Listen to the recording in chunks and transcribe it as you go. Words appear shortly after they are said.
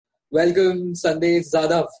Welcome Sandesh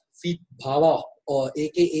Zadav, Feet Bhava, or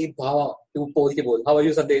aka Bhava, to Pol Ke Bol. How are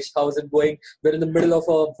you, Sandesh? How is it going? We're in the middle of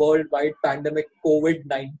a worldwide pandemic,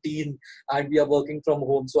 COVID-19, and we are working from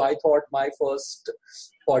home. So I thought my first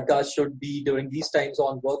podcast should be during these times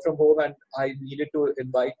on work from home, and I needed to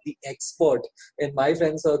invite the expert in my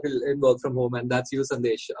friend circle in work from home, and that's you,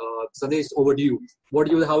 Sandesh. Sandesh, over to you. What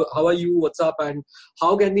do you? How are you? What's up? And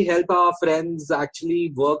how can we help our friends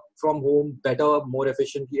actually work from home better, more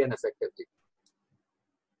efficiently, and effectively?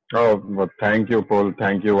 Oh, well, thank you, Paul.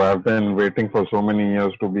 Thank you. I've been waiting for so many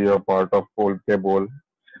years to be a part of Paul K Bowl.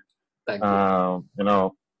 Thank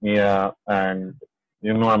you. Yeah, and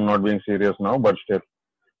I'm not being serious now, but still.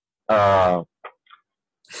 Uh,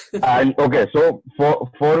 and okay, so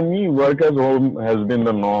for me, work at home has been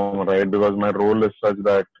the norm, right? Because my role is such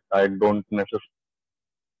that I don't necessarily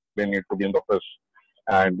need to be in the office.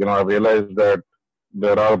 And I realized that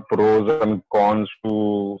there are pros and cons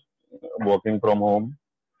to working from home.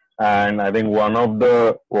 And I think one of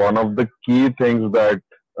the key things that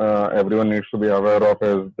everyone needs to be aware of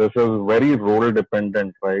is this is very role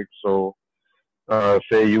dependent, right? So,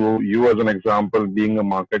 say you as an example, being a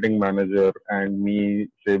marketing manager, and me,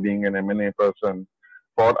 say, being an M&A person.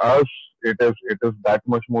 For us, it is that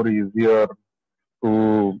much more easier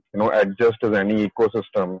to adjust as any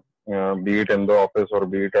ecosystem, be it in the office or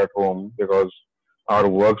be it at home, because our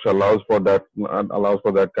works allows for that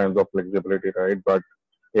kinds of flexibility, right? But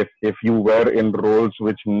if you were in roles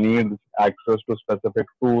which needs access to specific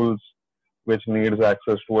tools, which needs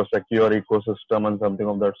access to a secure ecosystem and something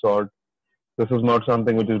of that sort, this is not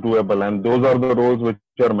something which is doable. And those are the roles which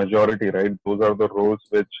are majority, right? Those are the roles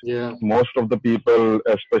which Yeah. most of the people,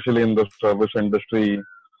 especially in the service industry,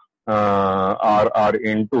 are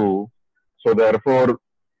into. So therefore,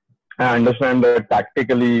 I understand that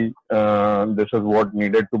tactically, this is what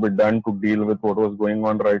needed to be done to deal with what was going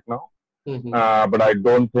on right now. Mhm. But I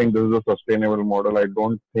don't think this is a sustainable model. I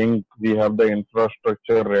don't think we have the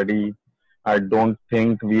infrastructure ready. I don't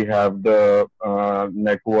think we have the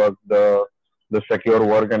network, the secure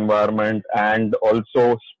work environment, and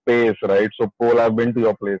also space, right? So, Paul, I've been to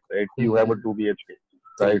your place, right? You have a 2 BHK,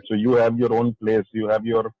 right? So you have your own place. You have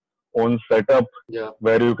your own setup Yeah.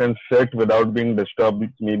 where you can sit without being disturbed.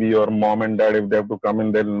 Maybe your mom and dad, if they have to come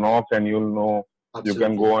in, they'll knock and you'll know. You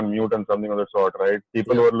can Absolutely. go on mute and something of the sort, right?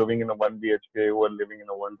 People Yeah. who are living in a 1 BHK, who are living in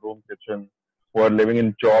a one-room kitchen, who are living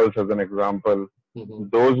in chawls, as an example,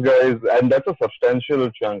 Mhm. those guys, and that's a substantial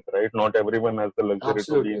chunk, right? Not everyone has the luxury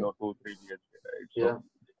to be in Absolutely. a 2, 3 BHK, right? Yeah.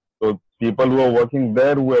 So people who are working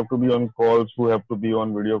there, who have to be on calls, who have to be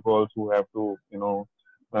on video calls, who have to,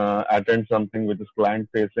 attend something which is client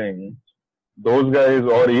facing, those guys,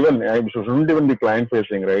 or even, I shouldn't even be client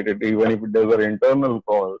facing, right? Even if there's are internal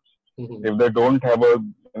calls, Mhm. if they don't have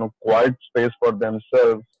a quiet space for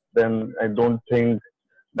themselves, then I don't think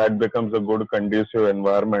that becomes a good conducive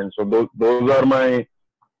environment. So those are my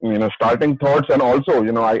starting thoughts. And also,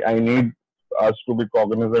 I need us to be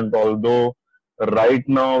cognizant. Although right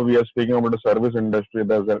now we are speaking about the service industry,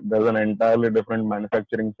 there's an entirely different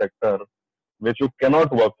manufacturing sector which you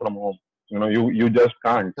cannot work from home. You just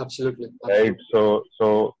can't, Absolutely. right? Absolutely.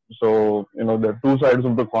 So the two sides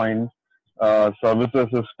of the coin. Services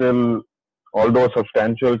is still, although a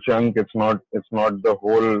substantial chunk, it's not the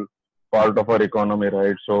whole part of our economy,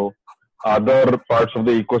 right? So other parts of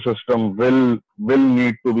the ecosystem will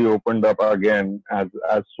need to be opened up again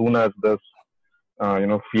as soon as this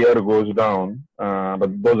fear goes down.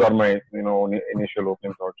 But those are my initial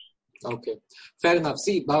opening thoughts. Okay, fair enough.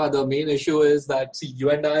 See, Baba, the main issue is that, see, you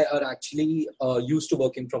and I are actually used to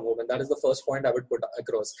working from home, and that is the first point I would put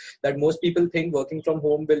across. That most people think working from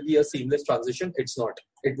home will be a seamless transition. It's not.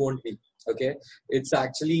 It won't be. Okay, it's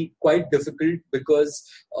actually quite difficult because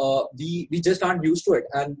we just aren't used to it,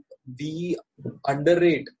 and we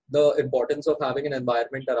underrate the importance of having an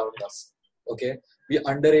environment around us. Okay, we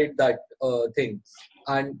underrate that thing.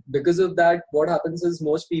 And because of that, what happens is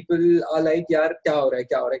most people are like, yaar, kya ho raha hai,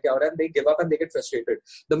 kya ho raha hai, kya ho raha hai, and they give up and they get frustrated.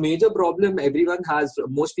 The major problem everyone has,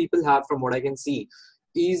 most people have from what I can see,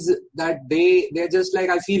 is that they're just like,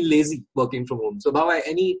 I feel lazy working from home. So, Baba,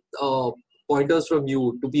 any pointers from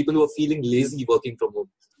you to people who are feeling lazy working from home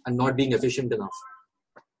and not being efficient enough?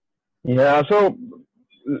 Yeah, so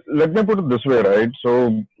let me put it this way, right?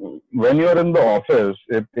 So when you're in the office,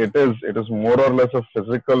 it is more or less a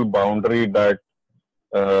physical boundary that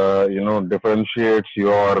differentiates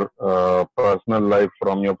your personal life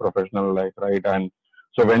from your professional life, right? And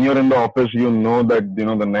so when you're in the office, you know that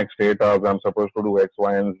the next 8 hours I'm supposed to do X,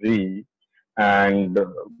 Y, and Z, and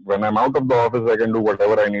when I'm out of the office, I can do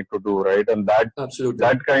whatever I need to do, right? And that Absolutely.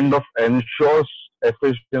 that kind of ensures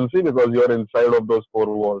efficiency because you're inside of those four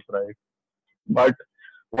walls, right? But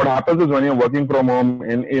what happens is when you're working from home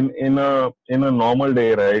in a normal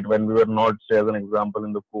day, right? When we were not, say, as an example,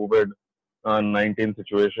 in the COVID-19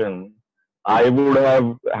 situation, I would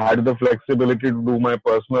have had the flexibility to do my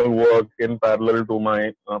personal work in parallel to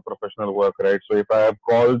my professional work, right? So if I have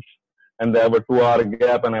calls and they have a 2 hour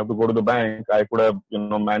gap and I have to go to the bank, I could have,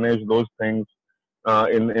 managed those things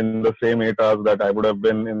in the same 8 hours that I would have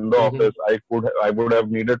been in the office. I would have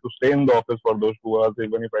needed to stay in the office for those 2 hours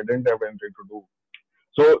even if I didn't have anything to do.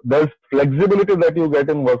 So there's flexibility that you get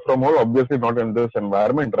in work from home. Obviously not in this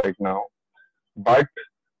environment right now, but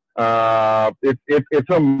it's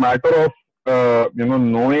a matter of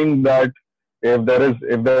knowing that if there is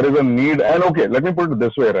a need. And okay, let me put it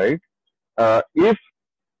this way, right? If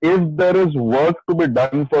there is work to be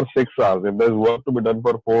done for 6 hours, if there's work to be done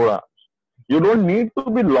for 4 hours, you don't need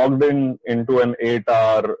to be logged into an 8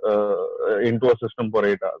 hour into a system for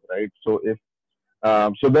 8 hours, right? So if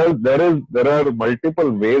there are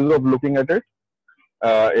multiple ways of looking at it.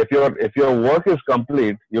 If your work is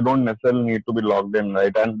complete, you don't necessarily need to be logged in,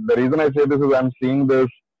 right? And the reason I say this is I'm seeing this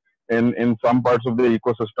in some parts of the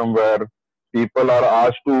ecosystem where people are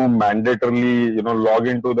asked to mandatorily, log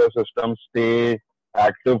into the system, stay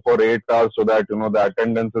active for 8 hours so that, the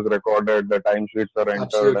attendance is recorded, the timesheets are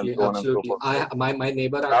entered, absolutely, and so on and so forth. My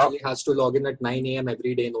neighbor actually has to log in at 9 a.m.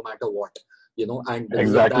 every day, no matter what, and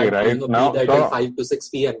exactly that, right. Be there till 5 to 6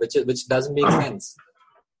 p.m., which doesn't make sense.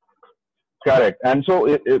 Correct. And so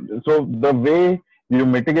the way you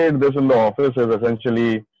mitigate this in the office is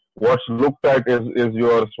essentially what's looked at is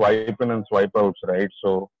your swipe in and swipe outs, right?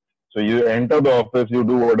 So you enter the office, you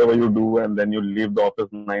do whatever you do, and then you leave the office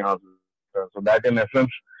 9 hours later. So that in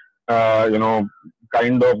essence,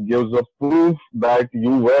 kind of gives a proof that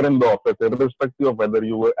you were in the office, irrespective of whether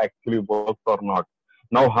you were actually worked or not.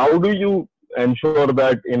 Now, how do you ensure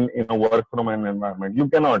that in a work from an environment? You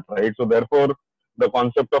cannot, right? So therefore, the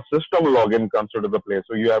concept of system login comes into the play.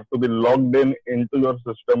 So you have to be logged into your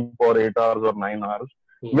system for 8 hours or 9 hours,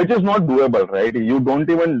 which is not doable, right? You don't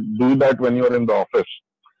even do that when you're in the office.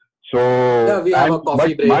 So yeah, we have a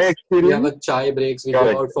coffee breaks, my experience, we have a chai breaks, we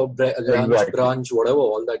go out for lunch, brunch, whatever,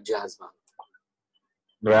 all that jazz, man.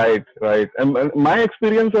 Right. And my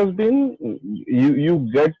experience has been you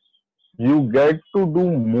get to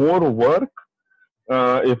do more work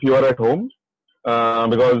if you are at home.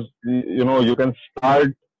 Because you can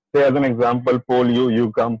start, say as an example, Paul,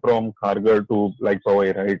 you come from Kharghar to like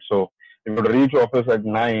Powai, right? So you have to reach office at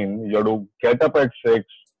 9, you have to get up at 6,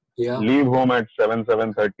 leave home at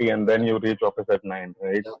 7:30, and then you reach office at 9,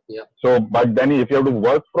 right? Yeah. So, but then if you have to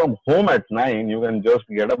work from home at 9, you can just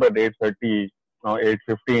get up at 8:30 or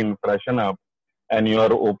 8:15, freshen up, and you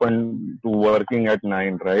are open to working at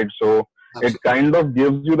 9, right? So absolutely. It kind of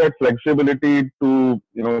gives you that flexibility to,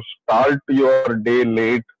 start your day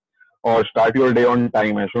late or start your day on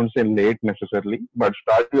time. I shouldn't say late necessarily, but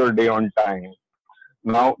start your day on time.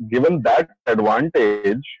 Now, given that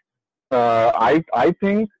advantage, I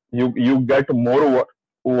think you get more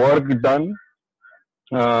work done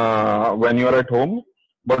when you're at home.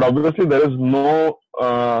 But obviously, there is no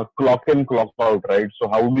clock in, clock out, right? So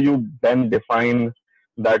how do you then define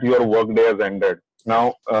that your work day has ended?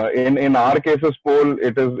 Now, in our cases, Paul,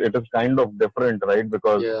 it is kind of different, right?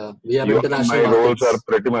 Because we have international my markets. roles are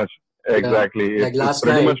pretty much exactly. Like last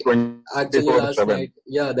night,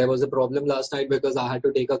 there was a problem last night because I had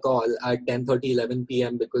to take a call at 10:30, 11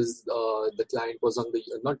 p.m. because the client was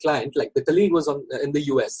the colleague was in the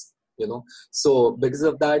US. So because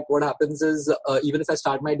of that, what happens is even if I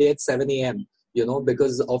start my day at 7 a.m.,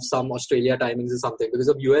 because of some Australia timings or something, because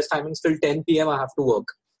of US timings till 10 p.m. I have to work.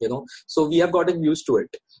 So we have gotten used to it.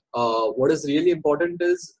 What is really important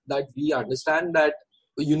is that we understand that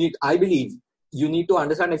I believe you need to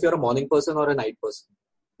understand if you're a morning person or a night person.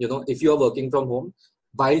 If you're working from home,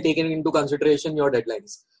 while taking into consideration your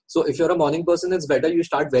deadlines. So if you're a morning person, it's better you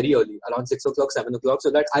start very early, around 6 o'clock, 7 o'clock, so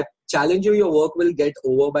that I challenge you, your work will get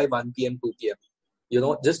over by 1 p.m., 2 p.m.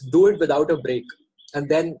 Just do it without a break. And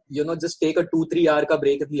then, just take a 2-3 hour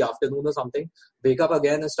break in the afternoon or something, wake up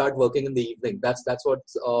again and start working in the evening. That's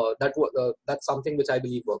something which I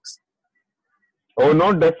believe works. Oh,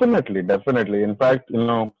 no, definitely. In fact,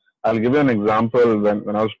 I'll give you an example.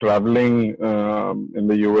 When I was traveling in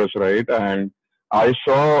the US, right, and I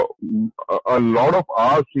saw a lot of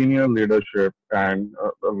our senior leadership and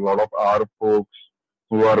a lot of our folks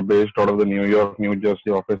who are based out of the New York, New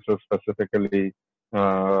Jersey offices specifically,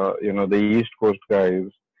 the East Coast guys,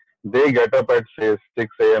 they get up at, say,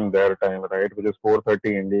 6 a.m. their time, right, which is 4:30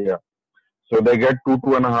 India. So they get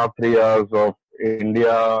 2.5, 3 hours of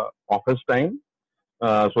India office time.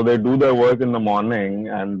 So they do their work in the morning,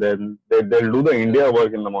 and then they'll do the India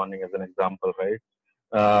work in the morning, as an example,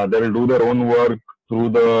 right? They'll do their own work through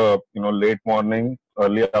the late morning,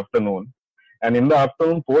 early afternoon, and in the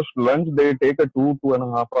afternoon post lunch they take a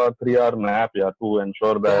 2.5 hour, 3 hour nap, yeah, to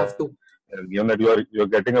ensure They that have to. given that you're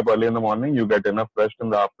getting up early in the morning, you get enough rest in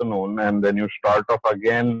the afternoon, and then you start off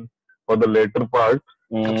again for the later part.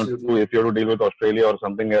 Absolutely. If you have to deal with Australia or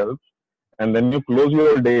something else, and then you close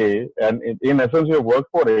your day, and in essence you work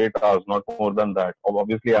for 8 hours, not more than that.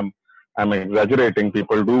 Obviously, I'm exaggerating.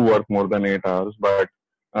 People do work more than 8 hours, but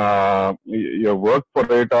you work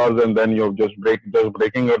for 8 hours, and then you're just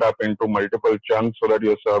breaking it up into multiple chunks so that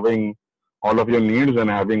you're serving all of your needs and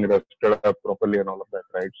having rested up properly and all of that,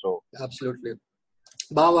 right? So Absolutely.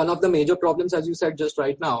 But one of the major problems, as you said just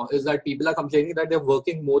right now, is that people are complaining that they're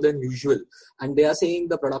working more than usual. And they are saying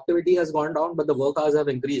the productivity has gone down, but the work hours have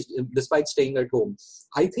increased despite staying at home.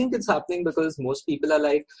 I think it's happening because most people are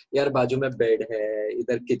like, यार बाजू में bed है,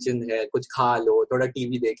 इधर kitchen है, कुछ खा लो, थोड़ा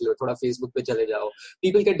TV देख लो, थोड़ा Facebook पे चले जाओ.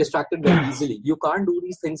 People get distracted very easily. You can't do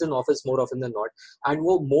these things in office more often than not. And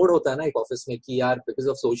वो mode होता है ना एक office में कि यार because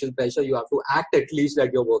of social pressure you have to act at least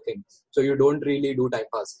that you're working. So you don't really do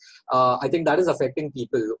time pass. I think that is affecting people.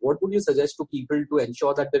 What would you suggest to people to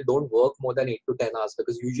ensure that they don't work more than 8 to 10 hours?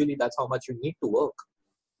 Because usually that's how much you need to work.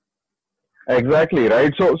 exactly,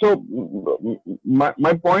 right. So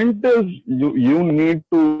my point is you need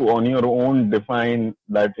to on your own define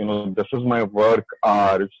that this is my work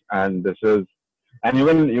hours, and this is, and you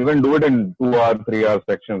can do it in 2 hour, 3 hour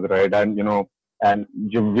sections, right? And and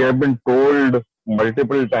we have been told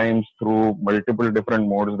multiple times through multiple different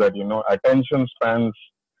modes that attention spans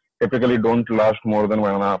typically don't last more than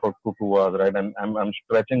 1.5 to 2 hours, right? And I'm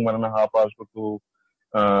stretching 1.5 hours to 2.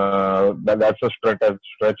 That's a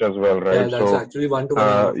stretch as well, right? Yeah, that's actually 1 to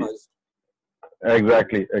 1.5 hours.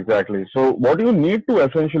 Exactly. So what you need to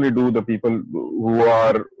essentially do, the people who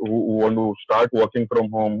want to start working from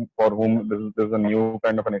home, for whom this is a new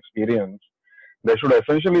kind of an experience, they should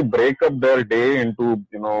essentially break up their day into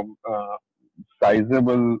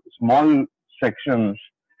sizable small sections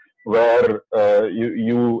where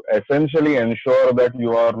you essentially ensure that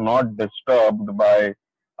you are not disturbed by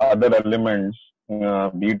other elements,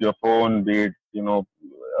 be it your phone, be it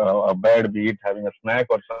a bed, be it having a snack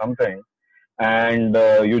or something, and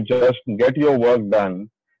you just get your work done.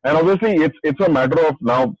 And obviously, it's a matter of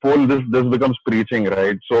now, Paul, this becomes preaching,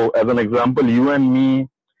 right? So, as an example, you and me,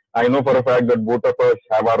 I know for a fact that both of us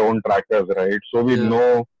have our own trackers, right? So we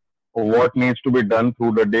know what needs to be done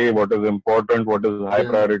through the day, what is important, what is high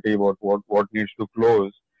priority, what needs to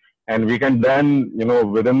close. And we can then,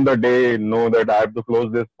 within the day know that I have to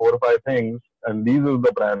close this 4 or 5 things, and these is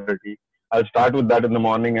the priority. I'll start with that in the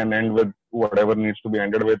morning and end with whatever needs to be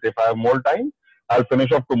ended with. If I have more time, I'll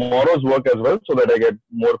finish off tomorrow's work as well so that I get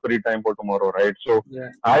more free time for tomorrow, right? So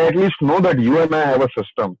I at least know that you and I have a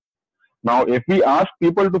system. Now, if we ask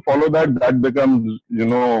people to follow that, that becomes,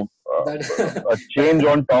 a change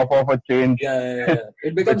on top of a change.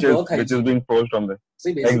 It becomes which is being forced on them.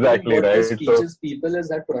 See, basically exactly, what right? this teaches people is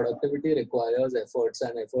that productivity requires efforts,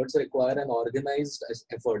 and efforts require an organized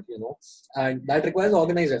effort, and that requires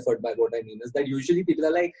organized effort. By what I mean is that usually people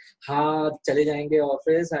are like, chale jayenge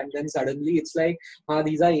office, and then suddenly it's like,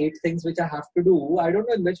 these are 8 things which I have to do. I don't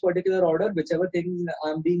know in which particular order, whichever thing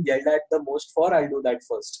I'm being yelled at the most for, I'll do that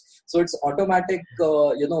first. So it's automatic,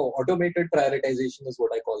 automated prioritization is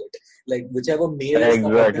what I call it. Like whichever mail is the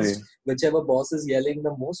hottest, whichever boss is yelling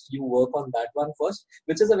the most, you work on that one first,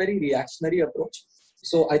 which is a very reactionary approach.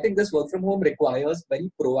 So I think this work from home requires very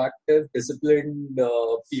proactive, disciplined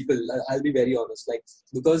people. I'll be very honest,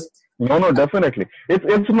 because no, definitely,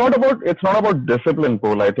 it's not about discipline,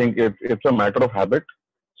 Paul. I think it's a matter of habit.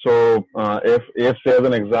 So if say as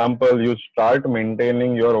an example, you start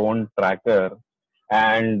maintaining your own tracker,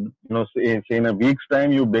 and say in a week's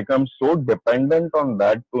time you become so dependent on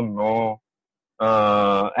that to know,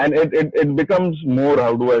 and it becomes more,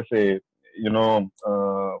 how do I say,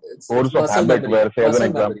 force of habit, where say as an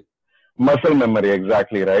example, muscle memory,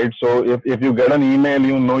 exactly, right? So if you get an email,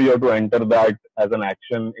 you have to enter that as an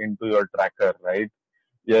action into your tracker, right?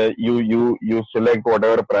 You select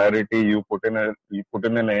whatever priority, you put in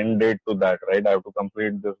an end date to that, right? I have to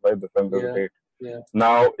complete this by this and this date.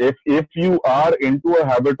 Now, if you are into a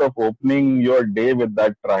habit of opening your day with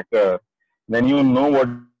that tracker, then you know what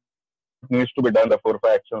needs to be done, the 4 or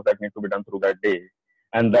 5 actions that need to be done through that day.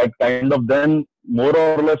 And that kind of then more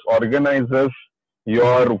or less organizes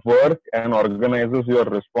your work and organizes your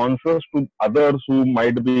responses to others who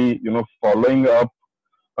might be, following up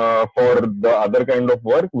for the other kind of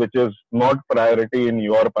work, which is not priority in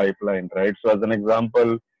your pipeline, right? So as an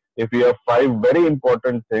example, if you have five very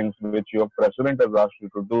important things which your president has asked you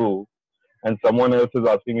to do, and someone else is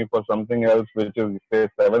asking you for something else which is say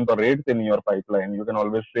seventh or eighth in your pipeline, you can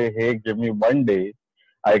always say, hey, give me one day.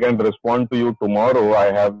 I can respond to you tomorrow.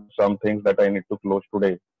 I have some things that I need to close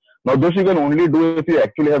today. Now, this you can only do if you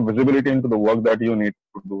actually have visibility into the work that you need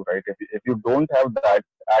to do, right? If you don't have that,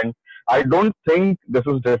 and I don't think this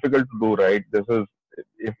is difficult to do, right? This is,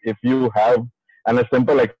 if you have, and a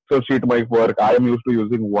simple Excel sheet might work. I am used to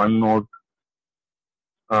using OneNote.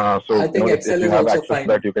 I think Excel if you is have also access fine. to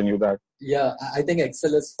that, you can use that. Yeah, I think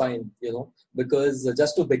Excel is fine, because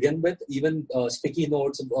just to begin with, even sticky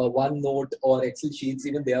notes, OneNote or Excel sheets,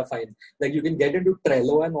 even they are fine. Like you can get into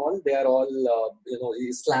Trello and all, they are all,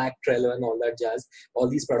 Slack, Trello and all that jazz. All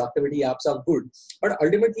these productivity apps are good. But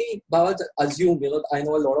ultimately, Baba, assume, I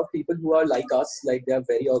know a lot of people who are like us, like they are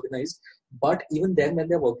very organized. But even then, when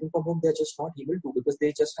they're working from home, they're just not able to because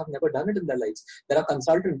they just have never done it in their lives. There are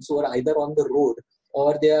consultants who are either on the road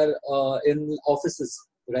or they are in offices,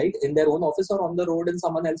 right? In their own office or on the road in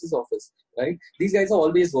someone else's office, right? These guys are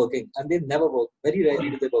always working and they never work. Very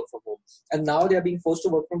rarely do they work from home. And now they are being forced to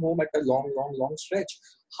work from home at a long stretch.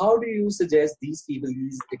 How do you suggest these people,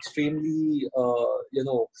 these extremely,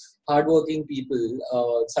 hardworking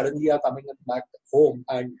people, suddenly are coming back home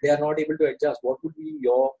and they are not able to adjust? What would be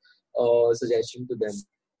your suggestion to them?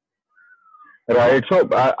 Right. So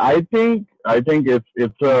I think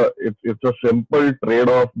it's a simple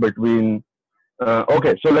trade-off between.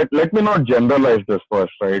 Okay. So let me not generalize this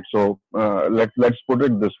first, right? So let's put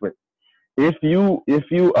it this way. If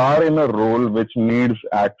you are in a role which needs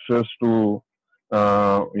access to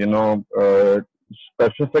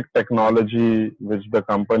specific technology which the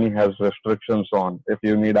company has restrictions on, if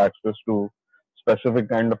you need access to specific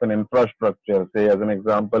kind of an infrastructure, say as an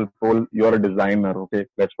example, you're a designer. Okay,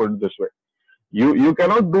 let's put it this way. You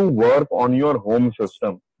cannot do work on your home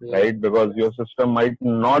system, right? Because your system might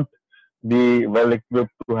not be well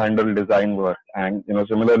equipped to handle design work. And,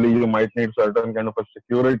 similarly, you might need certain kind of a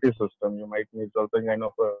security system. You might need certain kind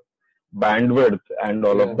of a bandwidth and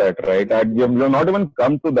all of that, right? And you've not even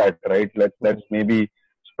come to that, right? Let's maybe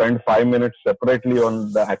spend 5 minutes separately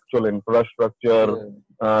on the actual infrastructure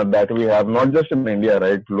that we have, not just in India,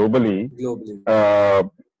 right? Globally.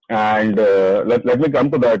 And let me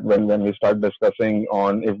come to that when we start discussing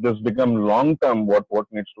on if this becomes long term, what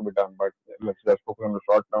needs to be done. But let's just focus on the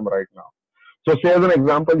short term right now. So, say as an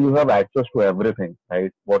example, you have access to everything,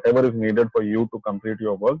 right? Whatever is needed for you to complete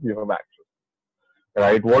your work, you have access,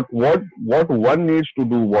 right? What one needs to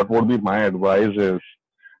do, what would be my advice is,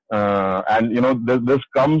 and this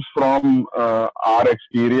comes from our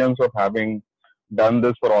experience of having done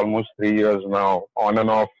this for almost 3 years now, on and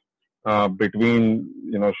off. Between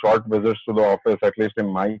short visits to the office, at least in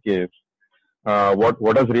my case,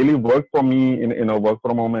 what has really worked for me in a work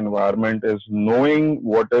from home environment is knowing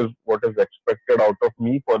what is expected out of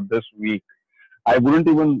me for this week. I wouldn't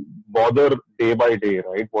even bother day by day,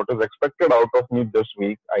 right? What is expected out of me this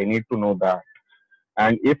week, I need to know that.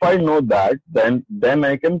 And if I know that, then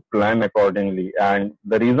I can plan accordingly. And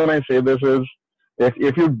the reason I say this is,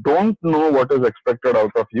 if you don't know what is expected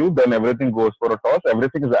out of you, then everything goes for a toss.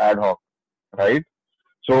 Everything is ad hoc, right?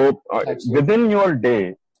 So within your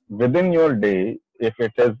day, if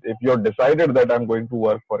you're decided that I'm going to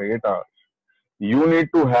work for 8 hours, you need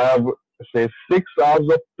to have say 6 hours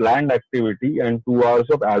of planned activity and 2 hours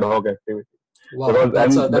of ad hoc activity. Wow,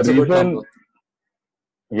 that's a good number.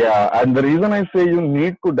 Yeah, and the reason I say you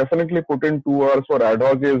need to definitely put in 2 hours for ad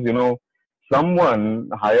hoc is, someone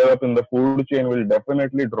higher up in the food chain will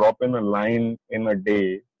definitely drop in a line in a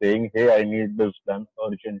day saying, hey, I need this done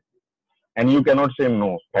urgently. And you cannot say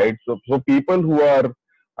no, right? So people who are,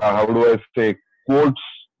 how do I say, quotes,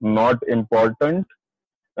 not important,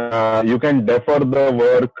 you can defer the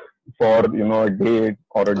work for, a day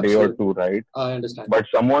or a day or two, right? I understand. But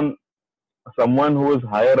someone who is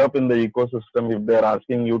higher up in the ecosystem, if they're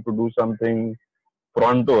asking you to do something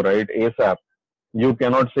pronto, right, ASAP, you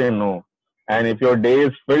cannot say no. And if your day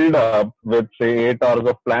is filled up with, say, 8 hours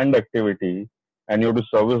of planned activity and you have to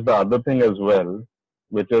service the other thing as well,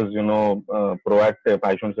 which is, proactive,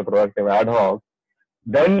 I shouldn't say proactive, ad hoc,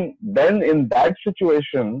 then in that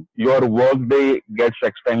situation, your work day gets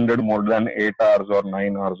extended more than 8 hours or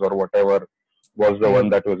 9 hours or whatever was the one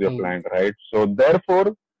that was your planned, right? So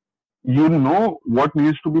therefore, you know what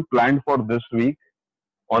needs to be planned for this week.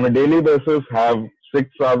 On a daily basis, have 6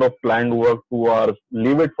 hours of planned work, 2 hours,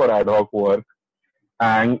 leave it for ad hoc work,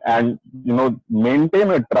 and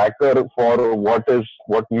maintain a tracker for what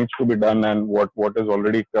needs to be done and what is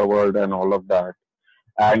already covered and all of that.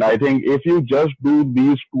 And I think if you just do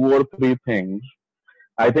these 2 or 3 things,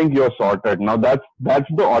 I think you're sorted. Now that's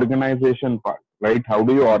the organization part, right? How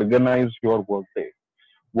do you organize your workday?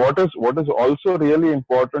 What is also really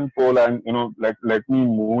important, Paul, and let me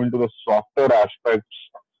move into the softer aspects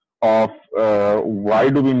of why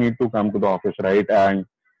do we need to come to the office, right? And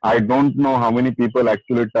I don't know how many people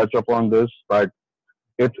actually touch upon this, but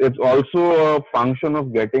it's also a function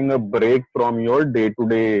of getting a break from your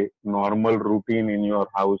day-to-day normal routine in your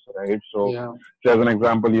house, right? So, Yeah. as an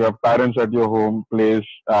example, you have parents at your home place,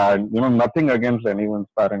 and nothing against anyone's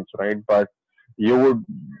parents, right? But you would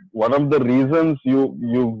one of the reasons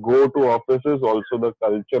you go to offices also the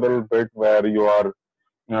cultural bit where you are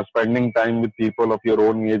spending time with people of your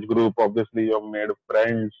own age group. Obviously, you've made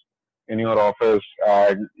friends in your office,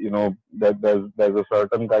 and that there's a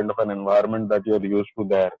certain kind of an environment that you're used to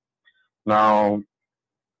there. Now,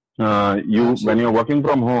 you when Absolutely. you're working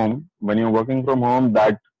from home,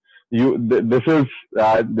 that this is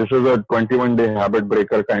a 21-day habit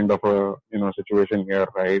breaker kind of a situation here,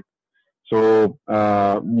 right? So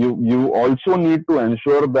you also need to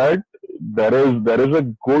ensure that there is a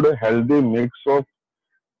good healthy mix of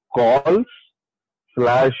calls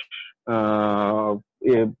slash how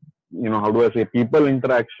do I say people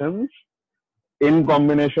interactions in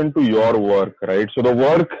combination to your work, right? So the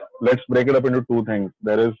work, let's break it up into two things.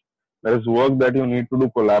 There is work that you need to do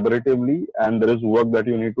collaboratively, and there is work that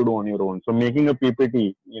you need to do on your own. So making a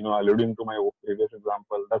PPT, alluding to my previous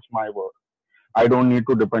example, that's my work. I don't need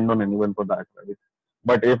to depend on anyone for that, right?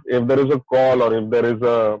 But if there is a call or if there is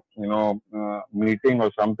a meeting or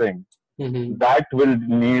something, Mm-hmm. that will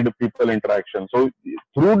need people interaction. So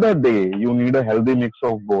through the day, you need a healthy mix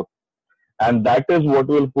of both, and that is what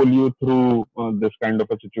will pull you through this kind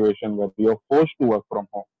of a situation where you are forced to work from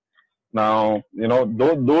home. Now,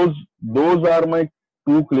 those are my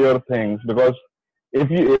two clear things, because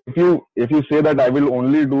if you say that I will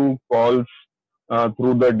only do calls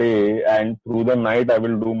through the day and through the night I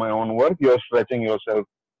will do my own work, you're stretching yourself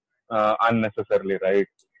unnecessarily, right?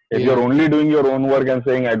 If you're Yeah. only doing your own work and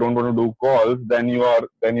saying I don't want to do calls, then you are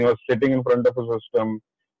sitting in front of a system,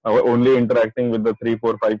 only interacting with the 3,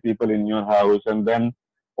 4, 5 people in your house, and then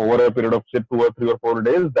over a period of say 2 or 3 or 4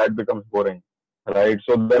 days, that becomes boring, right?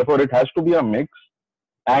 So therefore, it has to be a mix,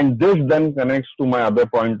 and this then connects to my other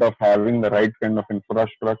point of having the right kind of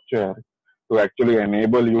infrastructure to actually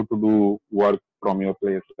enable you to do work from your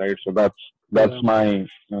place, right? So that's Yeah. my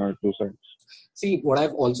 2 cents. See, what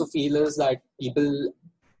I've also feel is that people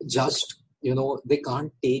just they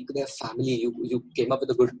can't take their family. You came up with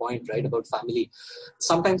a good point, right, about family.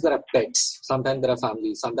 Sometimes there are pets, sometimes there are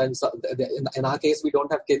families, sometimes in our case we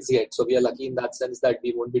don't have kids yet, so we are lucky in that sense that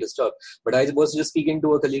we won't be disturbed. But I was just speaking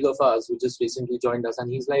to a colleague of ours who just recently joined us,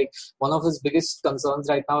 and he's like, one of his biggest concerns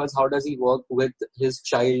right now is how does he work with his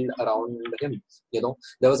child around him.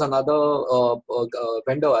 There was another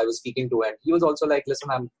vendor I was speaking to, and he was also like, listen,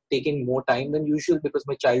 I'm taking more time than usual because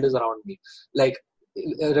my child is around me. Like,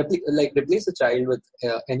 replace a child with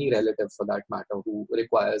any relative for that matter who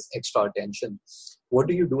requires extra attention. What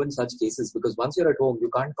do you do in such cases? Because once you're at home, you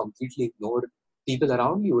can't completely ignore people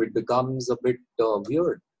around you. It becomes a bit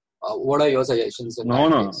weird. What are your suggestions in that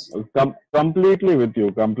No, case? completely with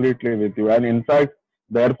you, completely with you. And in fact,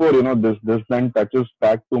 therefore, this then touches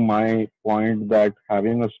back to my point that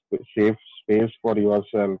having a safe space for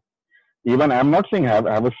yourself. Even I'm not saying have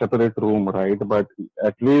a separate room, right? But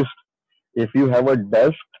at least if you have a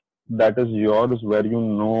desk that is yours, where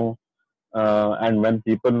and when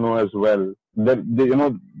people know as well, that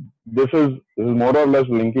this is more or less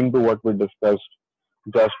linking to what we discussed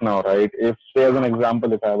just now, right? If, say, as an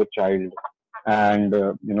example, if I have a child, and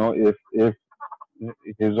if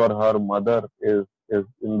his or her mother is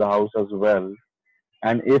in the house as well,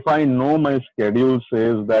 and if I know my schedule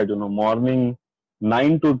says that morning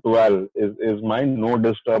 9 to 12 is my no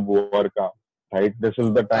disturb work hour, right? This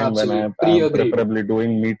is the time when Absolutely. I'm Pre-agreed. preferably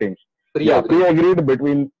doing meetings. Yeah, Pre-agreed.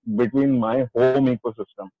 pre-agreed between my home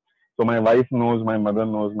ecosystem. So my wife knows, my mother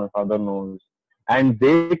knows, my father knows, and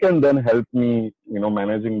they can then help me,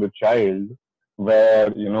 managing the child. Where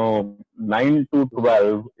 9 to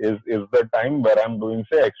 12 is the time where I'm doing,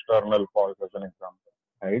 say, external calls as an example,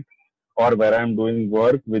 right? Or where I'm doing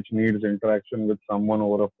work which needs interaction with someone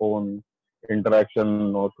over a phone,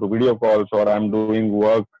 interaction or through video calls, or I'm doing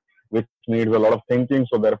work which needs a lot of thinking,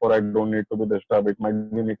 so therefore I don't need to be disturbed. It might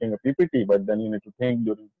be making a PPT, but then you need to think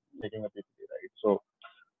during making a PPT, right? So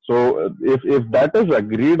if that is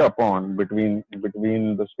agreed upon between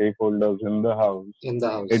the stakeholders in the house, In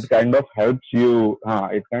the it house. kind of helps you.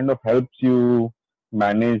 It kind of helps you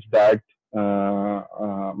manage that for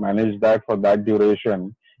that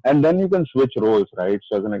duration, and then you can switch roles, right?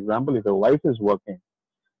 So as an example, if your wife is working,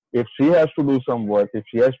 if she has to do some work, if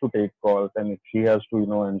she has to take calls, and if she has to,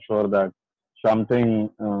 ensure that something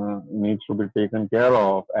needs to be taken care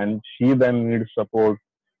of, and she then needs support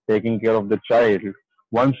taking care of the child,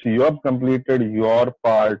 once you have completed your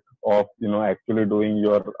part of, actually doing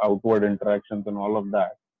your outward interactions and all of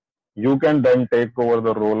that, you can then take over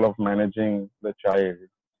the role of managing the child,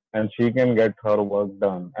 and she can get her work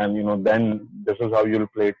done. And, then this is how you'll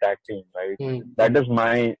play tag team, right? That is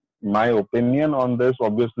my opinion on this.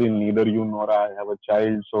 Obviously, neither you nor I have a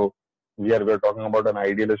child, so we're talking about an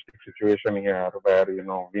idealistic situation here where,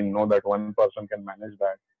 we know that one person can manage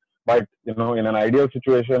that. But, in an ideal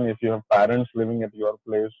situation, if you have parents living at your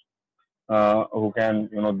place, who can,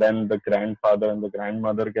 then the grandfather and the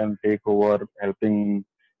grandmother can take over helping.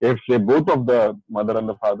 If say both of the mother and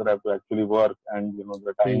the father have to actually work, and,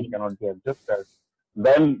 the time cannot be adjusted,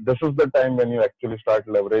 then this is the time when you actually start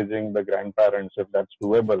leveraging the grandparents, if that's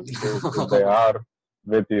doable, if they are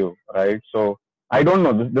with you, right? So I don't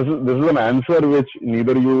know. This is an answer which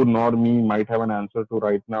neither you nor me might have an answer to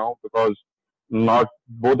right now, because not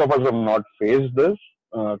both of us have not faced this,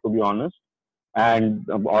 to be honest. And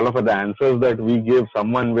all of the answers that we give,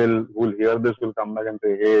 someone will hear this, will come back and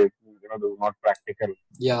say, hey, this is not practical.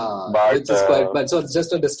 Yeah, which is quite bad. So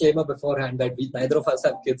just a disclaimer beforehand that neither of us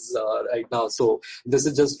have kids right now. So this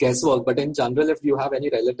is just guesswork. But in general, if you have any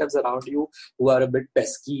relatives around you who are a bit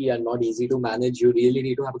pesky and not easy to manage, you really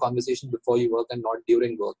need to have a conversation before you work and not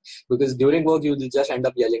during work. Because during work, you will just end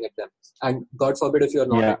up yelling at them. And God forbid if you're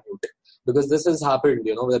not on mute. Because this has happened,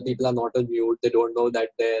 where people are not on mute. They don't know that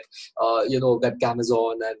their, webcam is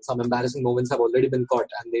on, and some embarrassing moments have already been caught,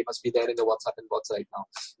 and they must be there in the WhatsApp inbox right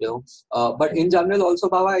now, But in general also,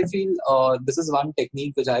 Baba, I feel this is one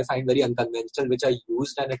technique which I find very unconventional, which I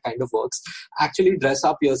used and it kind of works. Actually dress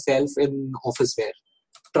up yourself in office wear.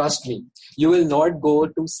 Trust me, you will not go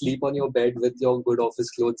to sleep on your bed with your good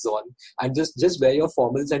office clothes on and just wear your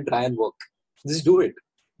formals and try and work. Just do it.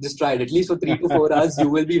 Just try it. At least for 3 to 4 hours, you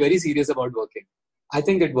will be very serious about working. I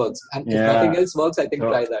think it works. And if nothing else works, I think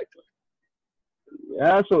try that.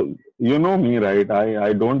 Yeah, so you know me, right?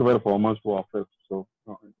 I don't wear formals to office, so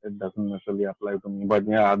it doesn't necessarily apply to me. But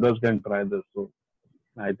yeah, others can try this. So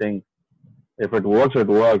I think if it works, it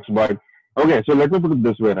works. But okay, so let me put it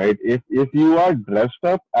this way, right? If you are dressed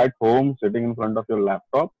up at home, sitting in front of your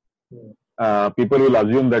laptop, people will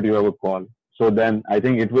assume that you have a call. So then I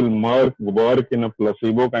think it will work in a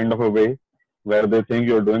placebo kind of a way, where they think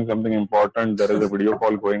you're doing something important, there is a video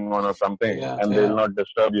call going on or something, and they will not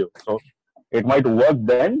disturb you. So it might work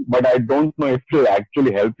then, but I don't know if it will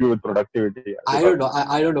actually help you with productivity. I don't know.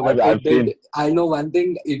 I don't know. But I know one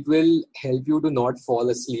thing, it will help you to not fall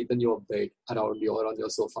asleep in your bed around you or on your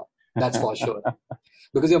sofa. That's for sure.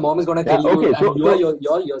 Because your mom is going to kill you, and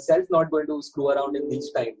you're yourself not going to screw around in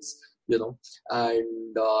these times. And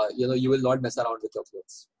you will not mess around with your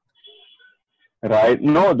clothes. Right.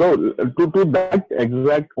 No, though, to that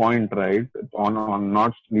exact point, right, on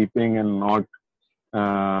not sleeping and not,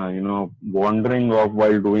 wandering off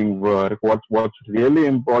while doing work, what's really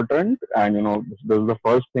important, and, this is the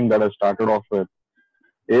first thing that I started off with,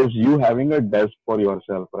 is you having a desk for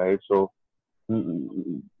yourself, right? So,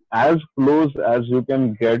 as close as you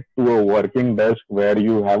can get to a working desk where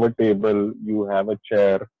you have a table, you have a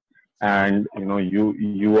chair, and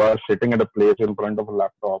you are sitting at a place in front of a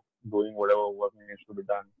laptop doing whatever work needs to be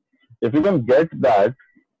done. If you can get that,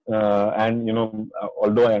 and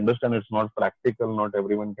although I understand it's not practical, not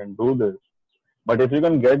everyone can do this, but if you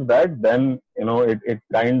can get that, then it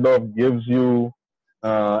kind of gives you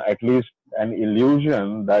at least an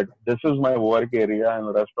illusion that this is my work area and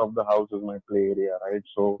the rest of the house is my play area, right?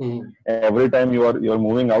 So every time you're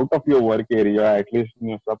moving out of your work area, at least in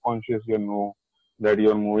your subconscious, that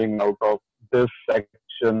you're moving out of this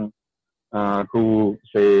section to,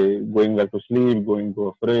 say, going back to sleep, going to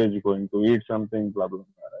a fridge, going to eat something, blah, blah,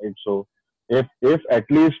 blah, right? So if at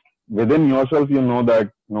least within yourself,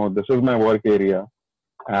 that, this is my work area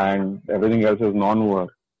and everything else is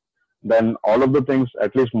non-work, then all of the things,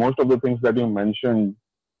 at least most of the things that you mentioned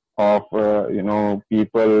of,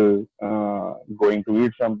 people going to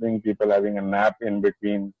eat something, people having a nap in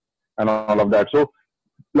between and all of that. So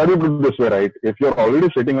let me put it this way, right? If you're already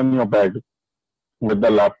sitting on your bed with the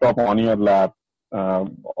laptop on your lap,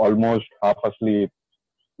 almost half asleep,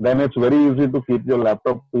 then it's very easy to keep your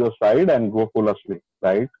laptop to your side and go full asleep,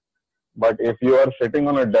 right? But if you are sitting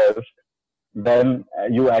on a desk, then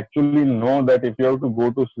you actually know that if you have to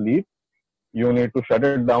go to sleep, you need to shut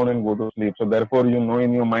it down and go to sleep. So therefore,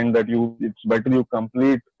 in your mind that it's better you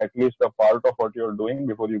complete at least a part of what you're doing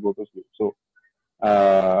before you go to sleep. So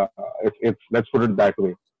let's put it that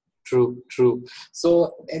way. True.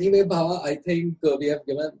 So anyway, Bhava, I think we have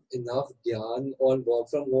given enough gyan on work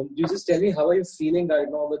from home. You just tell me, how are you feeling right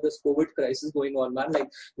now with this COVID crisis going on, man? Like,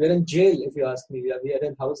 we're in jail, if you ask me. We are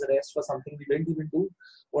in house arrest for something we didn't even do.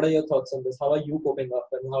 What are your thoughts on this? How are you coping up,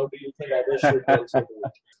 and how do you think others should also do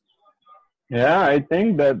it? Yeah, I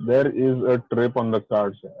think that there is a trip on the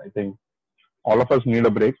cards. I think all of us need a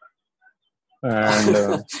break,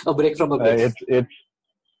 and A break from a break. it's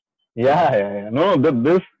yeah. No,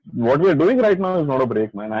 this what we're doing right now is not a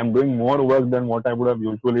break, man. I'm doing more work than what I would have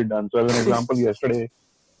usually done. So, as an example, yesterday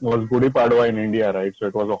was Gudi Padwa in India, right? So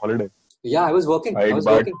it was a holiday. Yeah, I was working. Right? I was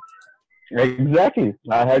working. Exactly.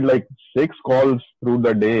 I had like 6 calls through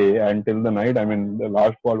the day until the night. I mean, the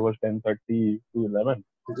last call was 10:30 to 11.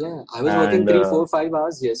 Yeah, I was working 3, 4, 5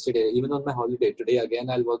 hours yesterday, even on my holiday. Today, again,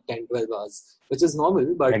 I'll work 10, 12 hours, which is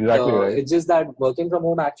normal, but Exactly right. it's just that working from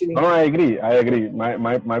home actually... No, I agree.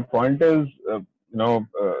 My point is,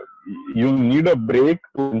 you need a break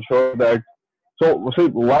to ensure that. So, see,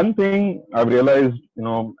 one thing I've realized,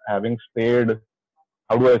 having stayed,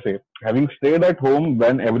 how do I say, having stayed at home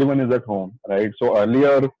when everyone is at home, right? So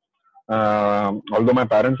earlier, although my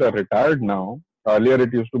parents are retired now, earlier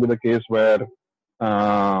it used to be the case where,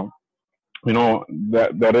 there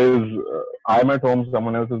is, I'm at home,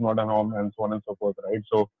 someone else is not at home, and so on and so forth, right?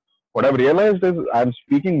 So what I've realized is I'm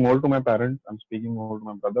speaking more to my parents, I'm speaking more to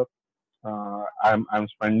my brother. I'm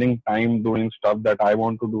spending time doing stuff that I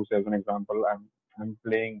want to do. Say, as an example, I'm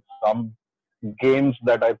playing some games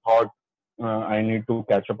that I thought I need to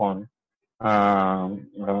catch up on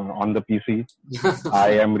the PC. I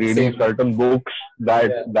am reading certain books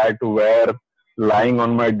that were lying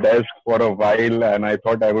on my desk for a while, and I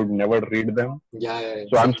thought I would never read them.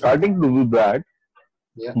 So I'm starting to do that.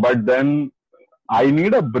 Yeah. But then I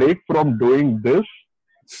need a break from doing this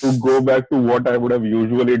to go back to what I would have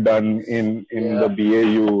usually done in the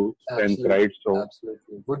BAU sense, right? So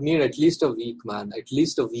absolutely, would need at least a week, man. At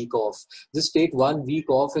least a week off. Just take 1 week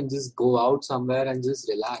off and just go out somewhere and just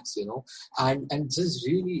relax, and just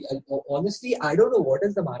really, honestly, I don't know what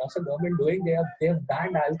is the Maharashtra government doing. They have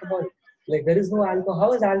banned alcohol. Like, there is no alcohol.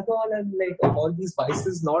 How is alcohol and like all these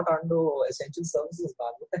vices not under essential services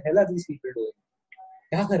ban? What the hell are these people doing?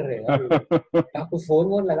 क्या कर रहे हैं? आपको phone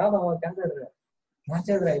वोन लगा बाबा, क्या कर रहे हैं? So our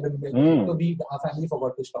family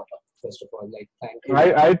forgot to stop up. First of all, like, thank you.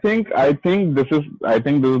 I think this is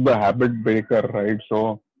the habit breaker, right?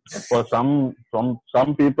 So for some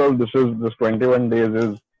people, this 21 days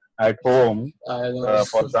is at home.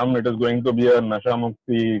 For some, it is going to be a Nasha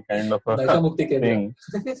Mukti kind of a thing.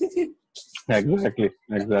 Exactly.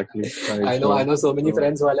 Right. I know so many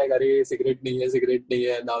friends who are like, "Arey, cigarette nahi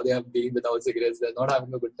hai," and now they have been without cigarettes. They're not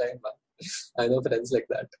having a good time, man. I know friends like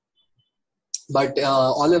that. But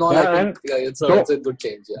all in all, I think it's a good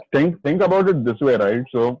change. Yeah. Think about it this way, right?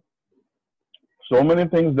 So many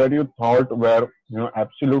things that you thought were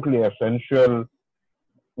absolutely essential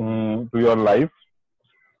to your life,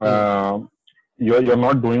 you're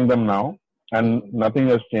not doing them now, and nothing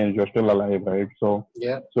has changed. You're still alive, right? So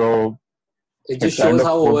it just shows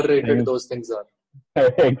how overrated those things are.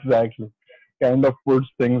 Exactly, kind of puts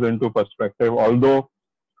things into perspective. Although.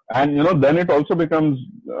 And then it also becomes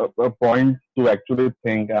a point to actually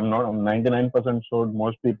think. I'm 99% sure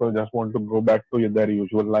most people just want to go back to their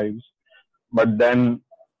usual lives, but then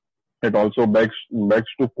it also begs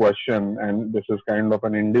to question. And this is kind of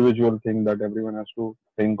an individual thing that everyone has to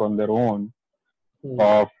think on their own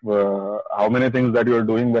of how many things that you're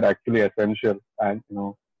doing were actually essential, and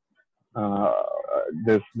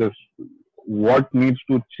this what needs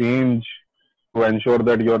to change to ensure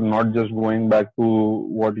that you're not just going back to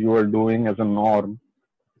what you were doing as a norm.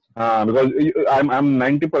 Because I'm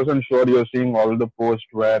 90% sure you're seeing all the posts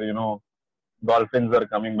where, dolphins are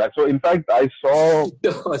coming back. So in fact, I saw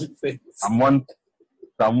someone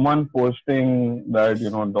posting that,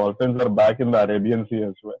 dolphins are back in the Arabian Sea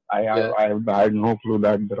as well. I had no clue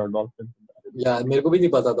that there are dolphins. Yeah, मेरे को भी नहीं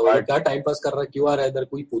पता था वो क्या time pass कर रहा है, क्यों आ रहा है इधर,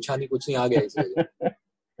 कोई पूछा नहीं, कुछ नहीं, आ गया इसलिए.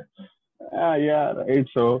 Yeah, right.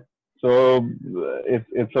 So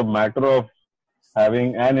it's a matter of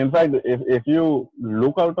having, and in fact, if you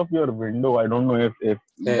look out of your window, I don't know if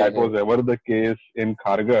that was ever the case in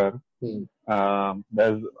Kharghar.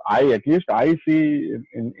 I see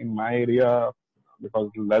in my area, because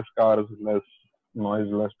less cars, less noise,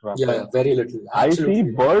 less traffic. Yeah, very little. Absolutely. I see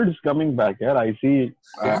birds coming back here. I see,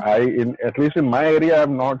 at least in my area, I have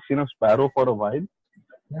not seen a sparrow for a while.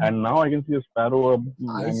 Yeah. And now I can see a sparrow,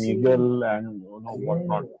 an eagle, and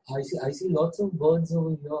whatnot. I see lots of birds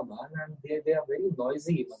over here, man, and they are very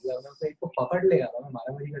noisy.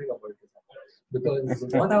 Because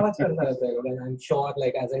what आवाज करता रहता है, and I'm sure,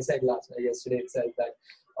 like as I said yesterday itself, that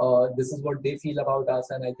this is what they feel about us,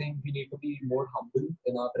 and I think we need to be more humble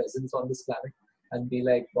in our presence on this planet and be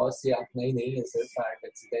like, boss, yeah, nahi hai sirf, and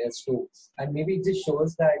it's theirs too. And maybe it just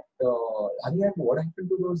shows that, what happened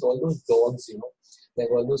to all those dogs,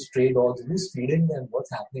 like all those stray dogs, who's feeding them,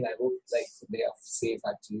 what's happening? I hope like they are safe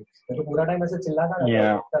actually. तो पूरा time ऐसे चिल्लाता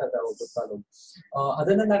रहता है वो कुत्ता लोग.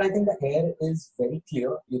 Other than that, I think the air is very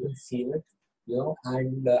clear. You can feel it.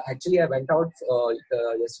 And actually I went out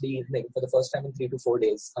yesterday evening for the first time in 3 to 4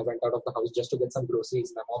 days. I went out of the house just to get some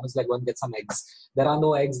groceries. My mom is like, go and get some eggs. There are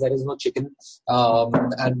no eggs, there is no chicken,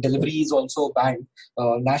 and delivery is also banned.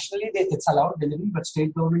 Nationally it's allowed delivery, but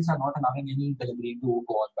state governments are not allowing any delivery to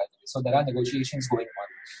go on, by the way. So there are negotiations going on.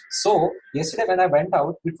 So yesterday when I went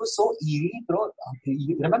out, it was so eerie, bro.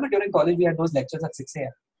 Remember during college we had those lectures at 6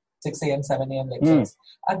 a.m., 7 a.m. lectures.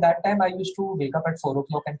 At that time, I used to wake up at 4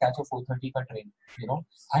 o'clock and catch a 4:30 train,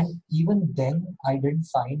 And even then, I didn't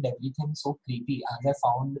find everything so creepy as I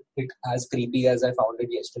found it as creepy as I found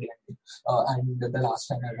it yesterday. And the last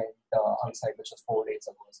time I went outside, which was 4 days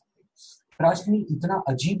ago or something. Trust me, itna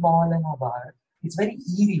ajeeb mahal hai na bahar. It's very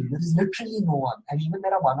eerie. There is literally no one. And even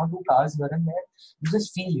there are 1 or 2 cars here and there. You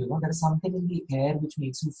just feel, there is something in the air which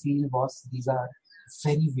makes you feel, boss, these are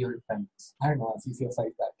very weird times. I don't know if you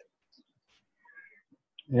felt that.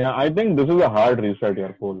 Yeah, I think this is a hard reset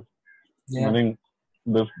here, Paul. Yeah. I think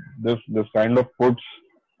this kind of puts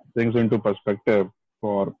things into perspective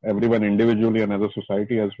for everyone individually and as a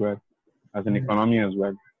society as well, as an economy as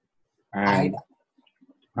well. And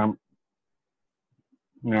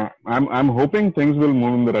I'm hoping things will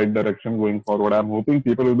move in the right direction going forward. I'm hoping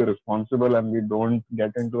people will be responsible and we don't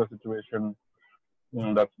get into a situation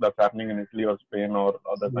that's happening in Italy or Spain or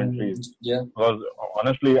other countries. Yeah. Because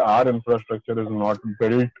honestly, our infrastructure is not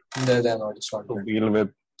built they're not. It's not to deal with.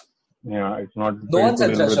 Yeah, it's not. No one's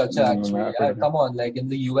infrastructure actually. Come on, like in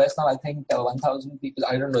the US now, I think 1,000 people.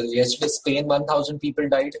 I don't know. Yesterday, Spain, 1,000 people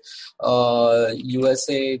died.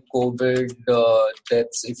 USA COVID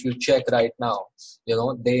deaths. If you check right now,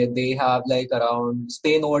 they have like around.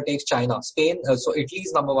 Spain overtakes China. Spain, so Italy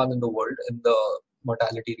is number 1 in the world in the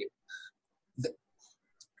mortality rate.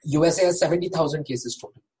 USA has 70,000 cases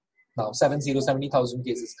total. Now, 70,000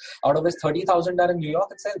 cases. Out of which 30,000 are in New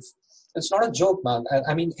York itself. It's not a joke, man.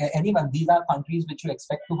 I mean, anyone, these are countries which you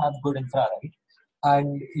expect to have good infra, right?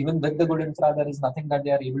 And even with the good infra, there is nothing that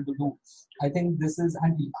they are able to do. I think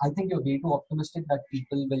I think you're way too optimistic that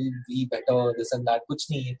people will be better, this and that. Kuch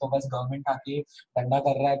nahi, to bas government aake danda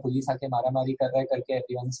kar raha hai, police aake mara-mari kar raha hai, karke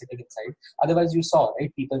everyone is sitting inside. Otherwise, you saw,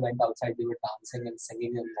 right? People went outside, they were dancing and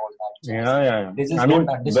singing and all that. Yeah. They just don't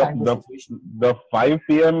understand the situation. The 5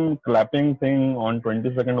 p.m. clapping thing on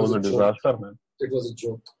 22nd was a disaster, man. It was a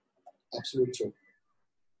joke. Absolute joke.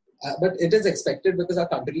 But it is expected because our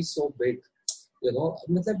country is so big.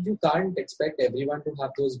 You can't expect everyone to have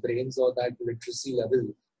those brains or that literacy level,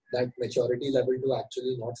 that maturity level to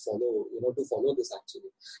actually not follow, to follow this actually.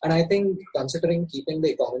 And I think considering keeping the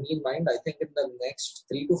economy in mind, I think in the next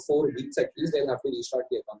 3 to 4 weeks at least, they'll have to restart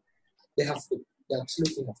the economy. They have to. They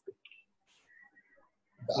absolutely have to.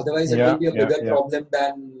 Otherwise, it will be a bigger problem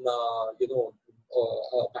than, a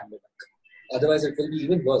pandemic. Otherwise, it will be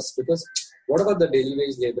even worse because what about the daily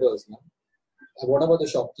wage laborers, man? What about the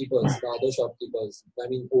shopkeepers, the other shopkeepers? I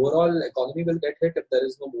mean, overall economy will get hit if there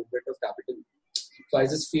is no movement of capital. So I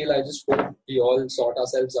just hope we all sort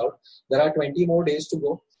ourselves out. There are 20 more days to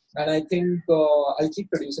go. And I think I'll keep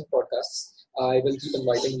producing podcasts. I will keep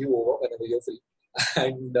inviting you over whenever you're free.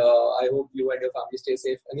 And I hope you and your family stay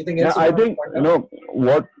safe. Anything else? Yeah, I think,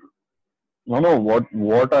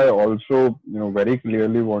 what I also, very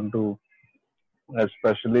clearly want to,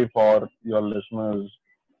 especially for your listeners,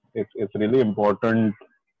 it's really important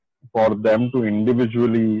for them to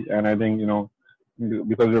individually, and I think,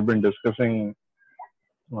 because we've been discussing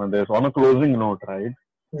this on a closing note, right?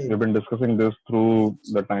 We've been discussing this through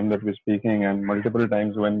the time that we're speaking and multiple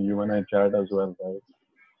times when you and I chat as well,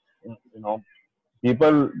 right?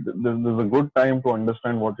 People, there's a good time to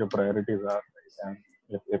understand what your priorities are, right? And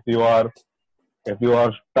if you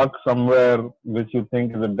are stuck somewhere which you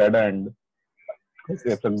think is a dead end, it's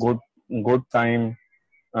a good time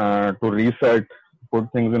to reset, put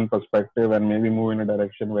things in perspective, and maybe move in a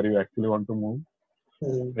direction where you actually want to move.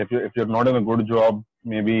 If you're not in a good job,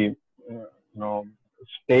 maybe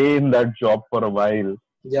stay in that job for a while.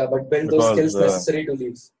 Yeah, but build those skills necessary to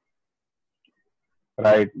leave.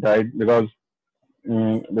 Right. Because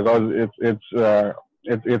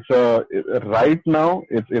right now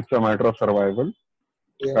it's a matter of survival.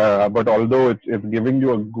 Yeah. But although it's giving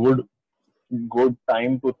you a good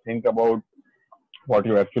time to think about what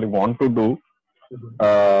you actually want to do,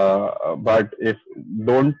 but if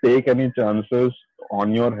don't take any chances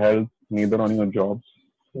on your health, neither on your jobs.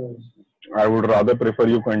 Hmm. I would rather prefer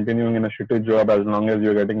you continuing in a shitty job as long as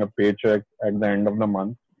you're getting a paycheck at the end of the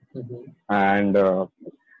month, and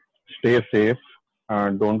stay safe.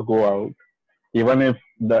 Don't go out. Even if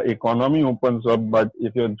the economy opens up, but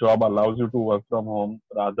if your job allows you to work from home,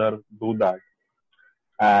 rather do that.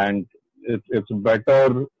 And it's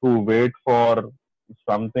better to wait for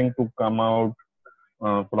something to come out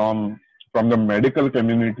from the medical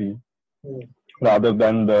community rather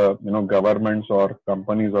than the governments or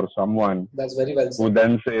companies or someone. That's very well said. Who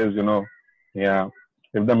then says yeah,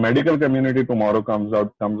 if the medical community tomorrow comes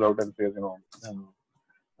out and says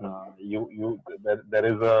there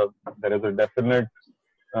is a definite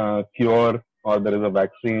cure, or there is a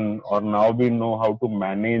vaccine, or now we know how to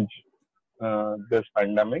manage this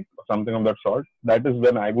pandemic or something of that sort, that is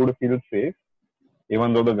when I would feel safe.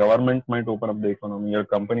 Even though the government might open up the economy, your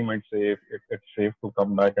company might say if it's safe to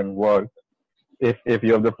come back and work. If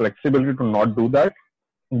you have the flexibility to not do that,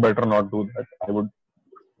 better not do that.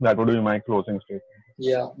 That would be my closing statement.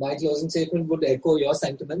 Yeah, my closing statement would echo your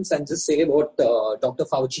sentiments and just say about Dr.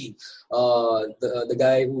 Fauci, the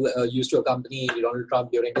guy who used to accompany Donald Trump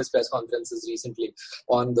during his press conferences recently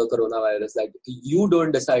on the coronavirus, that you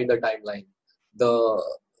don't decide the timeline. The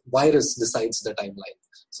virus decides the timeline.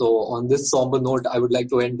 So on this somber note, I would like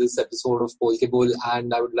to end this episode of Polkeball,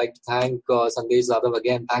 and I would like to thank Sandesh Zadav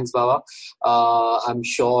again. Thanks, Baba. I'm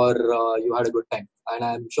sure you had a good time, and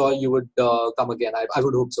I'm sure you would come again. I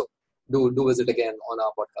would hope so. Do visit again on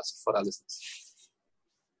our podcast for our listeners.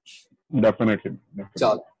 Definitely.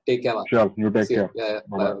 Chal, take care, man. Sure, you take care. Yeah.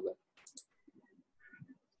 Bye.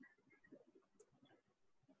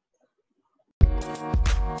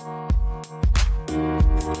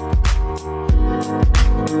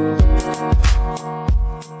 Bye.